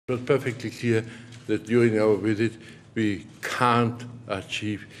It was perfectly clear that during our visit we can't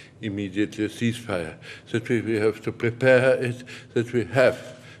achieve immediately a ceasefire, that we have to prepare it, that we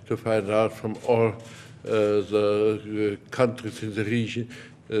have to find out from all the countries in the region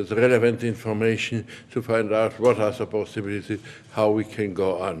the relevant information to find out what are the possibilities, how we can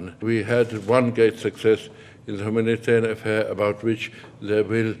go on. We had one great success in the humanitarian affair, about which there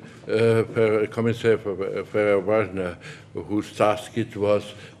will Commissar for Wagner, whose task it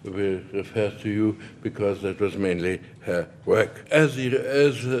was, will refer to you, because that was mainly her work. As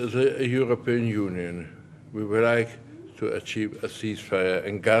the European Union, we would like to achieve a ceasefire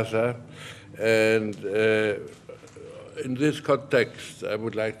in Gaza, and in this context, I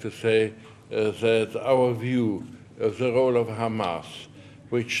would like to say that our view of the role of Hamas,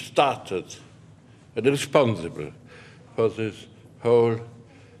 which started and responsible for this whole,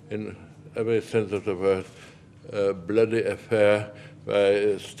 in every sense of the word, bloody affair,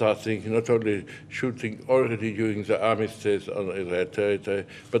 by starting not only shooting already during the armistice on Israel territory,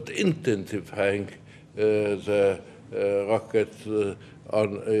 but intensifying the rockets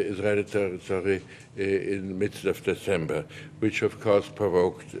on Israeli territory in midst of December, which of course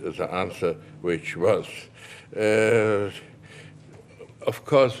provoked the answer which was. Of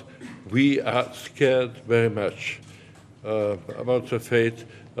course, we are scared very much about the fate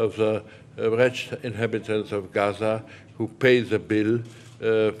of the wretched inhabitants of Gaza, who pay the bill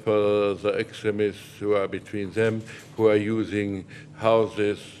for the extremists who are between them, who are using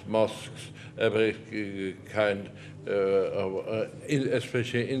houses, mosques, every kind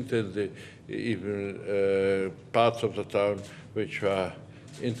especially intensely, even parts of the town which are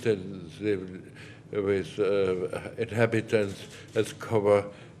intensively with inhabitants as cover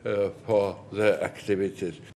for their activities.